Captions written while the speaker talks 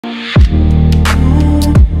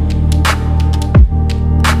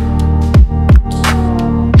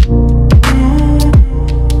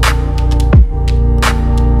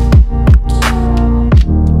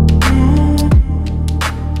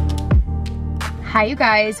Hi you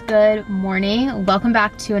guys, good morning. Welcome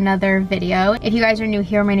back to another video. If you guys are new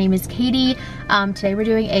here, my name is Katie. Today we're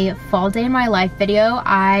doing a fall day in my life video.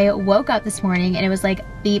 I woke up this morning and it was like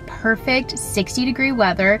the perfect 60-degree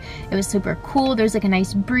weather. It was super cool. There's like a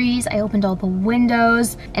nice breeze. I opened all the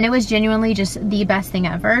windows and it was genuinely just the best thing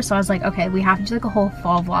ever. So I was like, okay, we have to do like a whole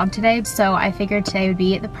fall vlog today. So I figured today would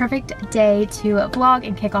be the perfect day to vlog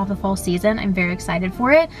and kick off the fall season. I'm very excited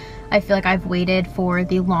for it. I feel like I've waited for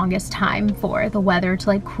the longest time for the weather to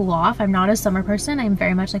like cool off. I'm not a summer person. I'm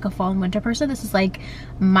very much like a fall and winter person. This is like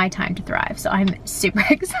my time to thrive. So I'm super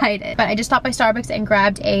excited. But I just stopped by Starbucks and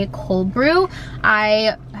grabbed a cold brew.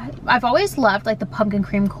 I've always loved like the pumpkin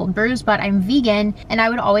cream cold brews, but I'm vegan and I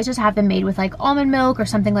would always just have them made with like almond milk or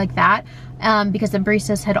something like that. Because the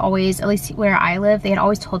baristas had always, at least where I live, they had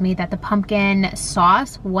always told me that the pumpkin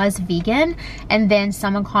sauce was vegan. And then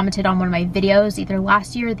someone commented on one of my videos either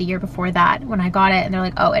last year or the year before that when I got it, and they're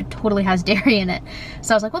like, oh, it totally has dairy in it.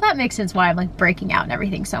 So I was like, well, that makes sense why I'm like breaking out and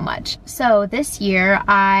everything so much. So this year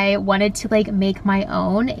I wanted to like make my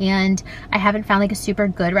own, and I haven't found like a super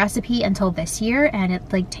good recipe until this year, and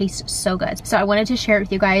it like tastes so good. So I wanted to share it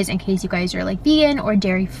with you guys in case you guys are like vegan or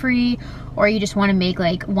dairy free, or you just want to make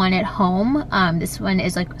like one at home. This one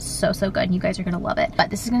is like so good and you guys are gonna love it. But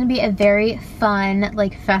this is gonna be a very fun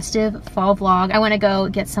like festive fall vlog. I want to go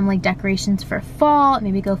get some like decorations for fall,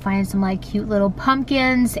 maybe go find some like cute little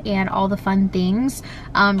pumpkins and all the fun things,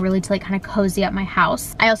 really to like kind of cozy up my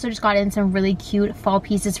house. I also just got in some really cute fall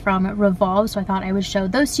pieces from Revolve, so I thought I would show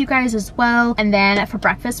those to you guys as well. And then for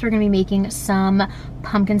breakfast we're gonna be making some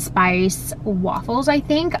pumpkin spice waffles, I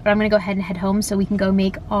think. But I'm gonna go ahead and head home so we can go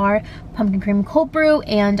make our pumpkin cream cold brew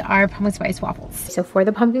and our pumpkin spice waffles. So for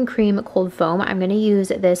the pumpkin cream cold foam, I'm gonna use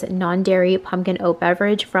this non-dairy pumpkin oat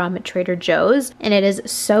beverage from Trader Joe's, and it is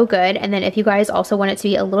so good. And then if you guys also want it to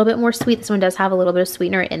be a little bit more sweet, this one does have a little bit of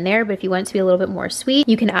sweetener in there, but if you want it to be a little bit more sweet,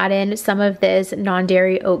 you can add in some of this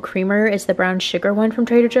non-dairy oat creamer. It's the brown sugar one from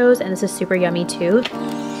Trader Joe's, and this is super yummy too.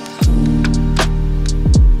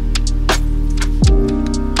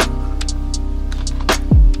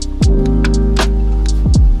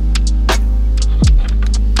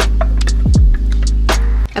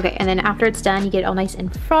 Okay, and then after it's done, you get it all nice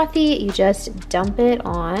and frothy. You just dump it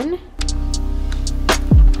on.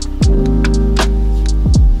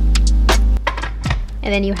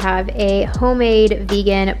 And then you have a homemade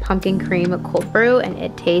vegan pumpkin cream cold brew, and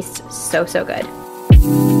it tastes so good.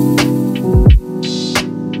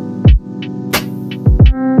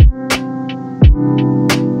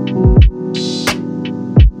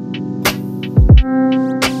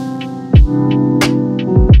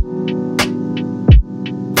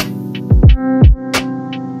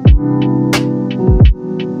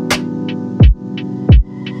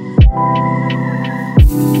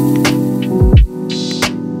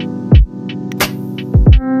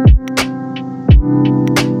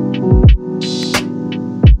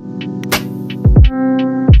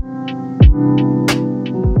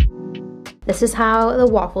 This is how the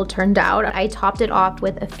waffle turned out. I topped it off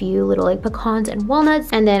with a few little like pecans and walnuts,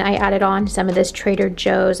 and then I added on some of this Trader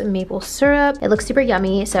Joe's maple syrup. It looks super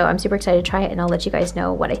yummy, so I'm super excited to try it, and I'll let you guys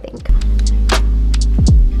know what I think.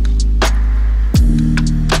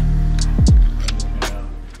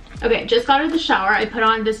 Okay, just got out of the shower. I put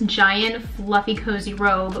on this giant fluffy cozy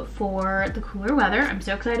robe for the cooler weather. I'm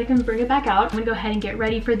so excited I can bring it back out. I'm gonna go ahead and get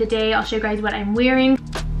ready for the day. I'll show you guys what I'm wearing.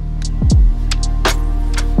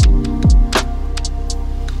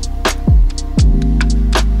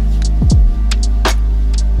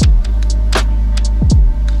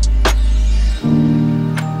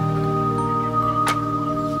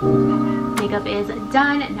 Makeup is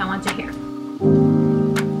done, now onto hair.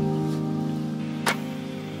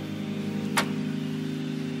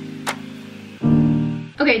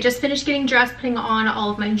 Okay, just finished getting dressed, putting on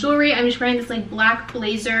all of my jewelry. I'm just wearing this like black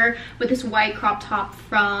blazer with this white crop top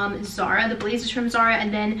from Zara. The blazer's from Zara,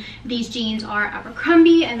 and then these jeans are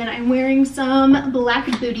Abercrombie, and then I'm wearing some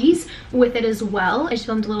black booties with it as well. I just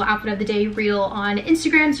filmed a little outfit of the day reel on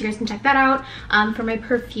Instagram, so you guys can check that out. For my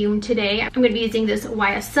perfume today, I'm gonna be using this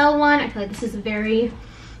YSL one. I feel like this is very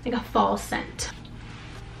like a fall scent.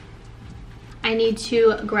 I need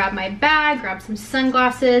to grab my bag, grab some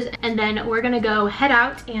sunglasses, and then we're gonna go head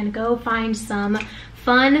out and go find some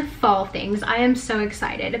fun fall things. I am so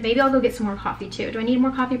excited. Maybe I'll go get some more coffee too. Do I need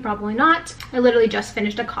more coffee? Probably not. I literally just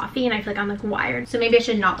finished a coffee and I feel like I'm like wired. So maybe I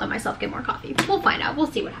should not let myself get more coffee. We'll find out. We'll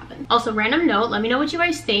see what happens. Also, random note, let me know what you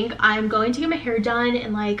guys think. I'm going to get my hair done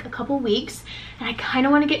in like a couple weeks, and I kind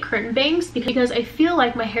of want to get curtain bangs because I feel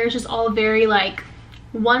like my hair is just all very like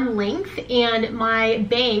one length, and my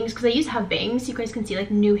bangs, because I used to have bangs, you guys can see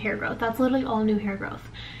like new hair growth. That's literally all new hair growth.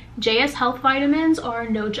 JS Health vitamins are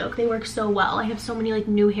no joke. They work so well. I have so many like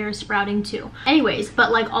new hair sprouting too. Anyways,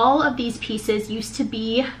 but like all of these pieces used to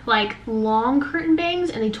be like long curtain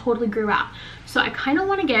bangs and they totally grew out. So I kind of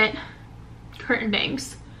want to get curtain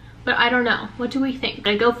bangs, but I don't know. What do we think? Should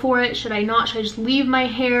I go for it? Should I not? Should I just leave my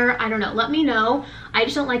hair? I don't know. Let me know. I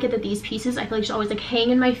just don't like it that these pieces, I feel like just always like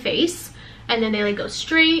hang in my face and then they like go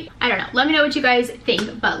straight. I don't know. Let me know what you guys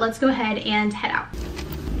think, but let's go ahead and head out.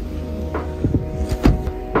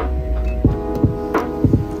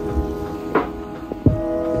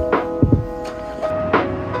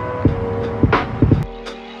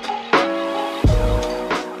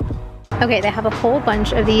 Okay, they have a whole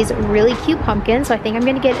bunch of these really cute pumpkins, so I think I'm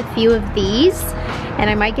gonna get a few of these,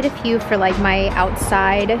 and I might get a few for like my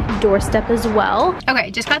outside doorstep as well.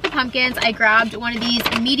 Okay, just got the pumpkins. I grabbed one of these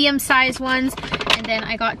medium-sized ones, and then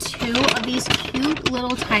I got 2 of these cute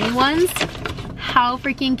little tiny ones. How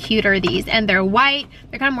freaking cute are these? And they're white.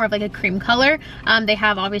 They're kind of more of like a cream color. They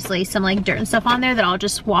have obviously some like dirt and stuff on there that I'll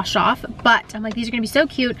just wash off, but I'm like, these are gonna be so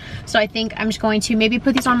cute. So I think I'm just going to maybe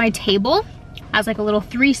put these on my table as like a little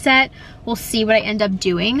 3 set. We'll see what I end up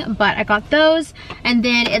doing, but I got those. And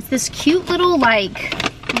then it's this cute little like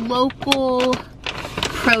local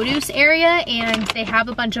produce area, and they have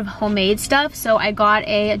a bunch of homemade stuff. So I got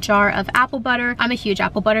a jar of apple butter. I'm a huge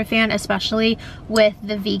apple butter fan, especially with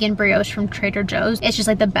the vegan brioche from Trader Joe's. It's just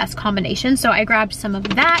like the best combination. So I grabbed some of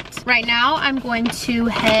that. Right now I'm going to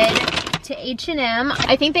head to H&M.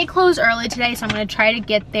 I think they close early today, so I'm gonna try to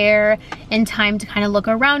get there in time to kind of look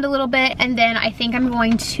around a little bit. And then I think I'm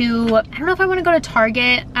going to, I don't know if I want to go to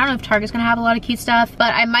Target. I don't know if Target's gonna have a lot of cute stuff,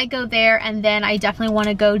 but I might go there. And then I definitely want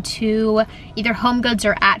to go to either Home Goods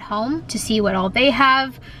or At Home to see what all they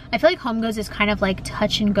have. I feel like Home Goods is kind of like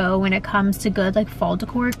touch and go when it comes to good like fall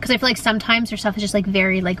decor, because I feel like sometimes their stuff is just like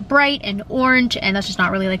very like bright and orange, and that's just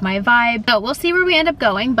not really like my vibe. So we'll see where we end up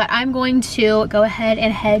going, but I'm going to go ahead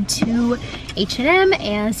and head to H&M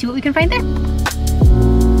and see what we can find there.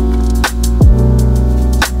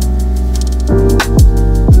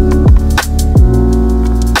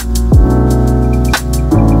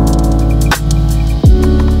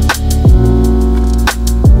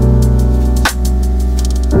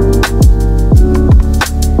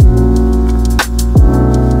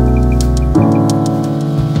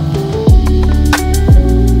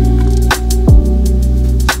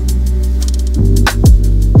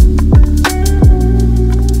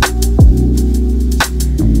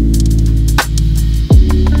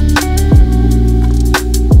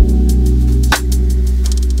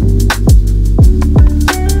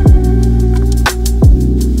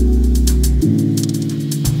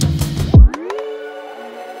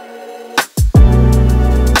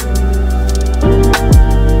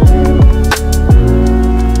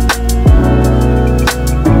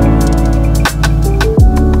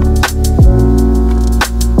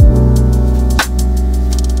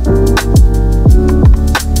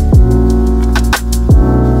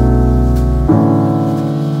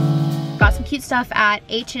 Stuff at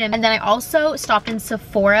H&M, and then I also stopped in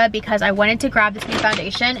Sephora because I wanted to grab this new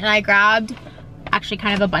foundation, and I grabbed actually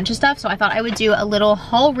kind of a bunch of stuff, so I thought I would do a little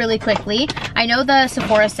haul really quickly. I know the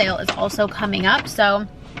Sephora sale is also coming up, so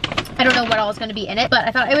I don't know what all is going to be in it, but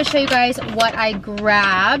I thought I would show you guys what I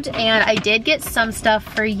grabbed. And I did get some stuff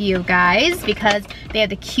for you guys because they have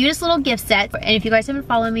the cutest little gift set. And if you guys have been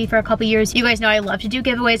following me for a couple years, you guys know I love to do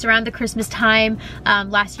giveaways around the Christmas time.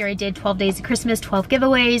 Last year I did 12 days of Christmas, 12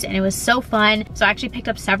 giveaways, and it was so fun. So I actually picked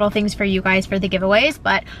up several things for you guys for the giveaways,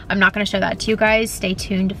 but I'm not going to show that to you guys. Stay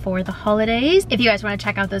tuned for the holidays if you guys want to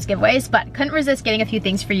check out those giveaways, but couldn't resist getting a few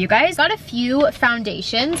things for you guys. Got a few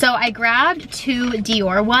foundations. So I grabbed 2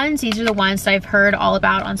 Dior ones. These are the ones that I've heard all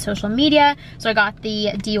about on social media. So I got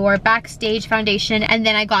the Dior Backstage foundation, and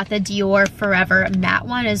then I got the Dior Forever matte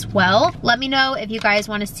one as well. Let me know if you guys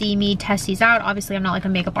want to see me test these out. Obviously, I'm not like a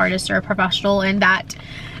makeup artist or a professional in that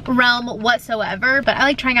realm whatsoever, but I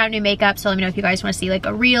like trying out new makeup, so let me know if you guys want to see like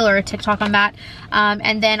a reel or a TikTok on that.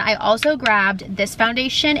 And then I also grabbed this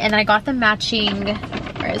foundation, and then I got the matching,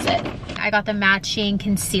 where is it? I got the matching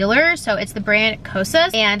concealer. So it's the brand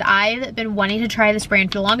Kosas, and I've been wanting to try this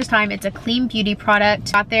brand for the longest time. It's a clean beauty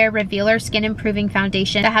product. Got their Revealer Skin Improving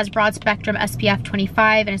Foundation that has broad spectrum SPF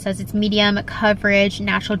 25, and it says it's medium coverage,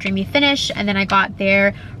 natural dreamy finish. And then I got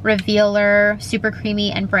their Revealer Super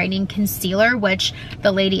Creamy and Brightening Concealer, which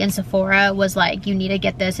the lady in Sephora was like, you need to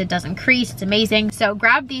get this, it doesn't crease, it's amazing. So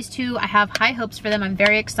grab these 2. I have high hopes for them. I'm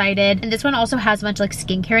very excited. And this one also has a bunch of like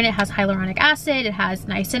skincare in it. It has hyaluronic acid, it has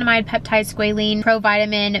niacinamide, peptide, squalene,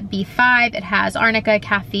 provitamin B5, it has arnica,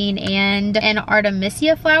 caffeine, and an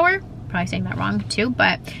artemisia flower. probably saying that wrong too,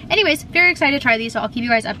 but anyways, very excited to try these, so I'll keep you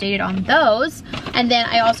guys updated on those. And then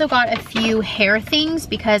I also got a few hair things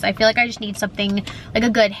because I feel like I just need something like a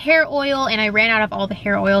good hair oil, and I ran out of all the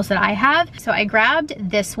hair oils that I have. So I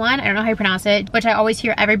grabbed this one, I don't know how you pronounce it, which I always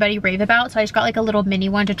hear everybody rave about, so I just got like a little mini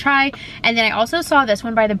one to try. And then I also saw this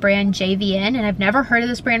one by the brand JVN, and I've never heard of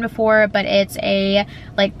this brand before, but it's a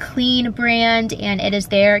like clean brand, and it is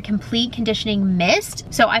their complete conditioning mist.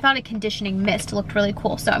 So I thought a conditioning mist looked really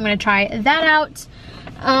cool, so I'm gonna try that out.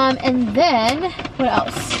 And then what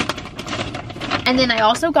else? And then I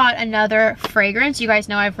also got another fragrance. You guys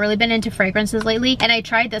know I've really been into fragrances lately, and I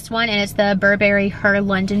tried this one, and it's the Burberry Her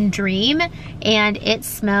London Dream, and it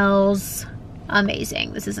smells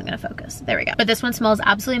amazing. This isn't gonna focus. There we go. But this one smells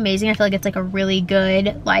absolutely amazing. I feel like it's like a really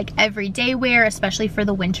good like everyday wear, especially for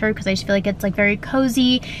the winter, because I just feel like it's like very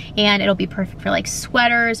cozy, and it'll be perfect for like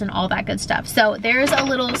sweaters and all that good stuff. So there's a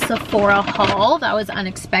little Sephora haul that was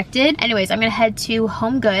unexpected. Anyways, I'm gonna head to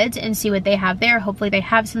Home Goods and see what they have there. Hopefully they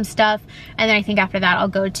have some stuff, and then I think after that I'll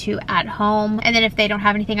go to At Home, and then if they don't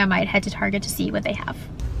have anything I might head to Target to see what they have.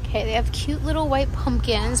 Okay, they have cute little white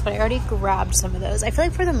pumpkins, but I already grabbed some of those. I feel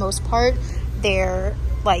like for the most part their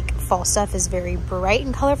like fall stuff is very bright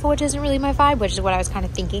and colorful, which isn't really my vibe, which is what I was kind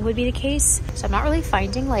of thinking would be the case. So I'm not really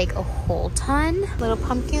finding like a whole ton. Little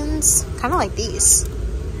pumpkins, kind of like these.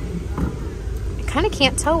 I kind of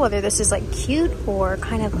can't tell whether this is like cute or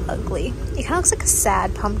kind of ugly. It kind of looks like a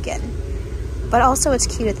sad pumpkin, but also it's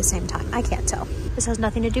cute at the same time. I can't tell. This has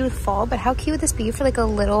nothing to do with fall, but how cute would this be for like a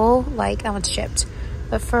little, like, oh, it's shipped,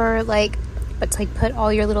 but for like, but to like put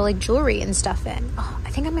all your little like jewelry and stuff in. Oh,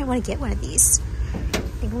 I think I might want to get one of these. I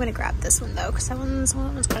think I'm gonna grab this one though, because that one's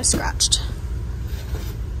kind of scratched.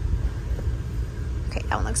 Okay,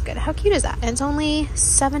 that one looks good. How cute is that? And it's only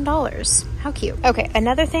 $7. How cute. Okay,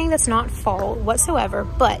 another thing that's not fall whatsoever,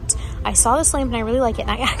 but I saw this lamp and I really like it,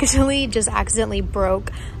 and I accidentally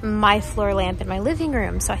broke my floor lamp in my living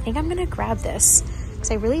room. So I think I'm gonna grab this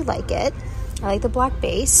because I really like it. I like the black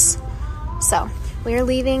base. So we are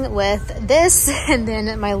leaving with this and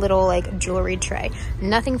then my little like jewelry tray.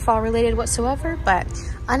 Nothing fall related whatsoever, but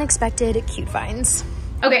unexpected cute finds.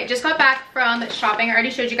 Okay, just got back from shopping. I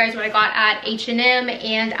already showed you guys what I got at H&M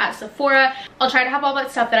and at Sephora. I'll try to have all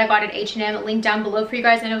that stuff that I got at H&M linked down below for you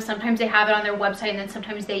guys. I know sometimes they have it on their website and then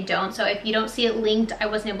sometimes they don't. So if you don't see it linked, I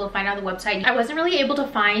wasn't able to find it on the website. I wasn't really able to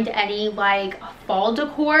find any like fall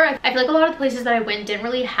decor. I feel like a lot of the places that I went didn't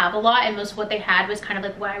really have a lot, and most of what they had was kind of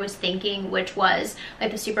like what I was thinking, which was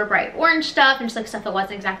like the super bright orange stuff and just like stuff that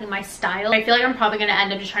wasn't exactly my style. I feel like I'm probably gonna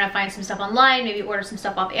end up just trying to find some stuff online, maybe order some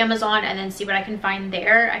stuff off Amazon and then see what I can find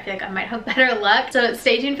there. I feel like I might have better luck. So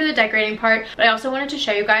stay tuned for the decorating part. But I also wanted to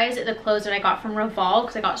show you guys the clothes that I got from Revolve,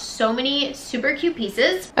 because I got so many super cute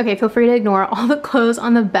pieces. Okay, feel free to ignore all the clothes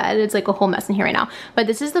on the bed. It's like a whole mess in here right now. But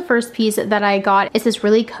this is the first piece that I got. It's this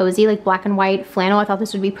really cozy like black and white flannel. I thought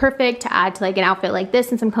this would be perfect to add to like an outfit like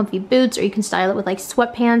this and some comfy boots, or you can style it with like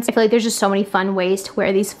sweatpants. I feel like there's just so many fun ways to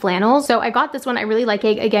wear these flannels. So I got this one. I really like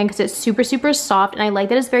it again because it's super soft, and I like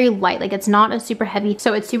that it's very light. Like it's not a super heavy,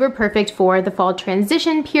 so it's super perfect for the fall transition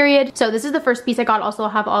period. So this is the first piece I got. Also, I'll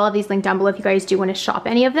have all of these linked down below if you guys do want to shop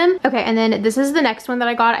any of them. Okay, and then this is the next one that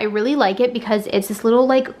I got. I really like it because it's this little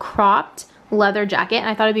like cropped leather jacket, and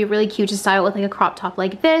I thought it'd be really cute to style with like a crop top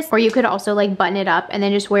like this, or you could also like button it up and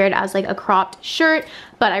then just wear it as like a cropped shirt.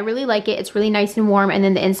 But I really like it. It's really nice and warm, and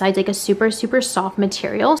then the inside's like a super soft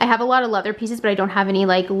material. I have a lot of leather pieces, but I don't have any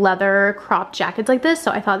like leather cropped jackets like this,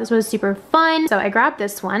 so I thought this was super fun, so I grabbed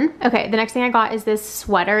this one. Okay, the next thing I got is this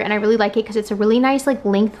sweater, and I really like it because it's a really nice like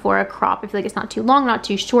length for a crop. I feel like it's not too long, not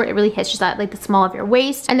too short. It really hits just at like the small of your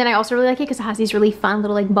waist. And then I also really like it because it has these really fun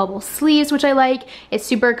little like bubble sleeves, which I like. It's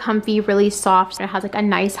super comfy, really soft, and it has like a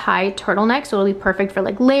nice high turtleneck, so it'll be perfect for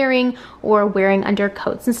like layering or wearing under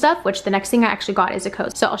coats and stuff, which the next thing I actually got is a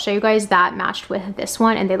coat. So I'll show you guys that matched with this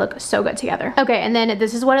one, and they look so good together. Okay, and then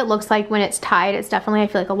this is what it looks like when it's tied. It's definitely, I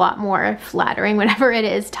feel like, a lot more flattering whenever it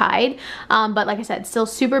is tied. But like I said, still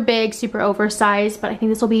super big, super oversized, but I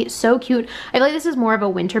think this will be so cute. I feel like this is more of a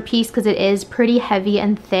winter piece because it is pretty heavy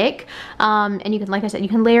and thick. And you can, like I said, you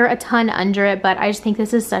can layer a ton under it, but I just think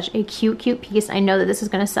this is such a cute piece. I know that this is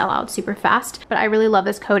gonna sell out super fast, but I really love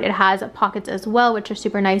this coat. It has pockets as well, which are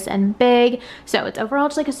super nice and big. So it's overall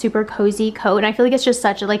just like a super cozy coat, and I feel like it's just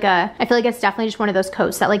just such like a, I feel like it's definitely just one of those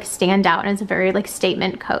coats that like stand out, and it's a very like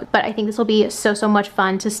statement coat. But I think this will be so much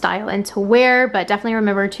fun to style and to wear, but definitely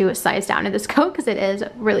remember to size down in this coat because it is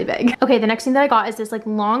really big. Okay, the next thing that I got is this like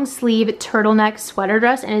long sleeve turtleneck sweater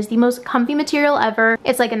dress, and it's the most comfy material ever.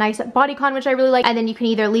 It's like a nice bodycon, which I really like, and then you can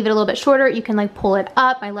either leave it a little bit shorter, you can like pull it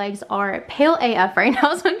up. My legs are pale AF right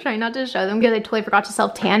now, so I'm trying not to show them because I totally forgot to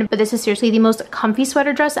self tan, but this is seriously the most comfy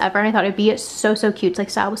sweater dress ever, and I thought it'd be so cute to like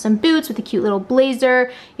style with some boots, with a cute little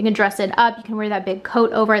blazer. You can dress it up, you can wear that big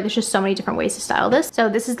coat over it. There's just so many different ways to style this. So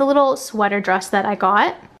this is the little sweater dress that I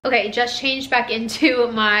got. Okay, just changed back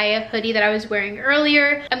into my hoodie that I was wearing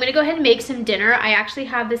earlier. I'm gonna go ahead and make some dinner. I actually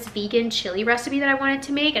have this vegan chili recipe that I wanted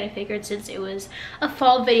to make, and I figured since it was a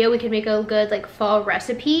fall video, we could make a good like fall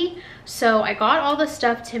recipe. So I got all the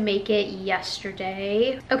stuff to make it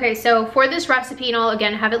yesterday. Okay, so for this recipe, and I'll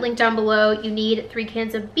again have it linked down below, you need 3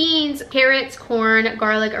 cans of beans, carrots, corn,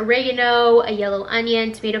 garlic, oregano, a yellow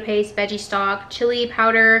onion, tomato paste, veggie stock, chili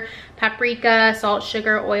powder, paprika, salt,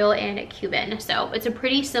 sugar, oil, and cumin. So it's a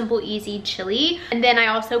pretty simple, easy chili. And then I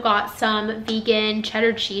also got some vegan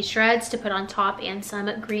cheddar cheese shreds to put on top and some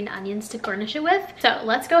green onions to garnish it with. So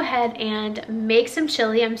let's go ahead and make some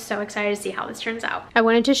chili. I'm so excited to see how this turns out. I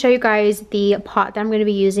wanted to show you guys the pot that I'm going to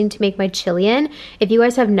be using to make my chili in. If you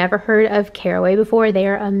guys have never heard of Caraway before, they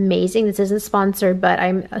are amazing. This isn't sponsored, but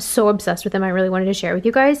I'm so obsessed with them. I really wanted to share with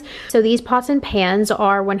you guys. So these pots and pans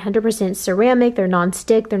are 100% ceramic. They're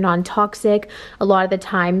non-stick, they're non-toxic. A lot of the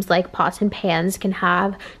times like pots and pans can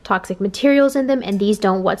have toxic materials in them, and these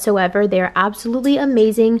don't whatsoever. They're absolutely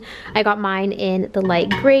amazing. I got mine in the light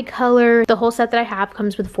gray color. The whole set that I have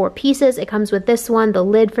comes with 4 pieces. It comes with this one, the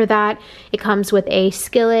lid for that. It comes with a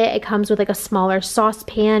skillet. It comes with like a smaller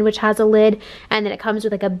saucepan which has a lid, and then it comes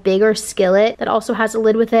with like a bigger skillet that also has a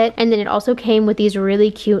lid with it. And then it also came with these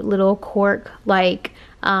really cute little cork like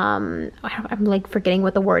I'm like forgetting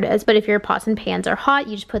what the word is, but if your pots and pans are hot,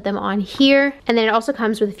 you just put them on here. And then it also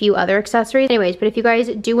comes with a few other accessories. Anyways, but if you guys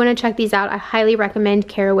do want to check these out, I highly recommend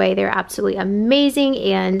Caraway. They're absolutely amazing,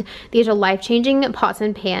 and these are life-changing pots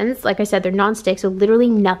and pans. Like I said, they're non-stick, so literally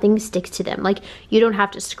nothing sticks to them. Like you don't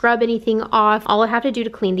have to scrub anything off. All I have to do to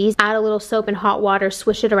clean these, add a little soap and hot water,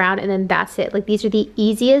 swish it around, and then that's it. Like these are the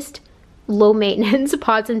easiest low maintenance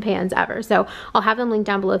pots and pans ever. So I'll have them linked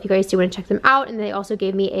down below if you guys do want to check them out. And they also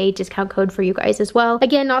gave me a discount code for you guys as well.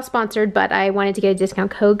 Again, not sponsored, but I wanted to get a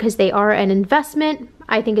discount code because they are an investment.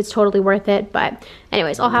 I think it's totally worth it. But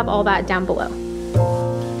anyways, I'll have all that down below.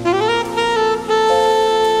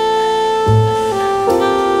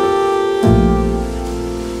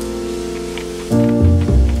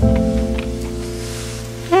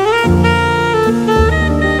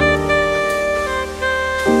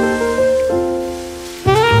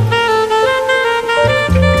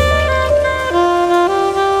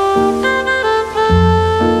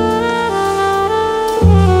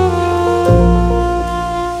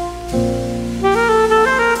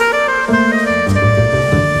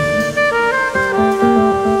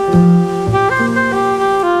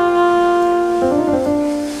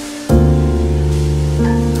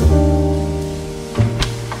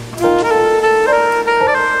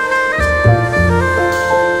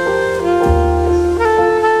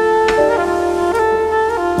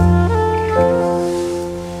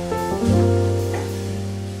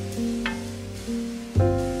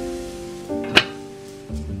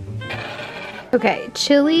 Okay,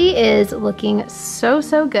 chili is looking so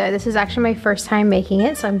good. This is actually my first time making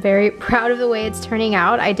it, so I'm very proud of the way it's turning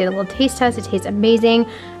out. I did a little taste test. It tastes amazing.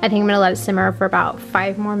 I think I'm gonna let it simmer for about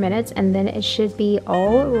 5 more minutes, and then it should be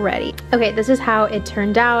all ready. Okay, this is how it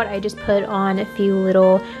turned out. I just put on a few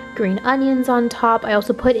little green onions on top. I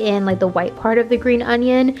also put in like the white part of the green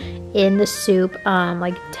onion in the soup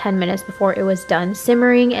like 10 minutes before it was done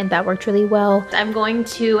simmering, and that worked really well. I'm going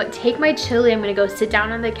to take my chili, I'm gonna go sit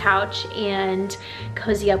down on the couch and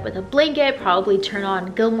cozy up with a blanket, probably turn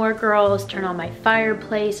on Gilmore Girls, turn on my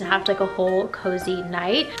fireplace, and have like a whole cozy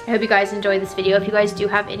night. I hope you guys enjoyed this video. If you guys do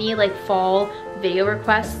have any like fall video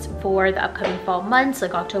requests for the upcoming fall months,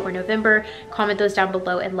 like October, November, comment those down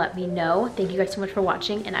below and let me know. Thank you guys so much for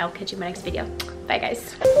watching, and I will catch you in my next video. Bye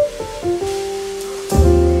guys.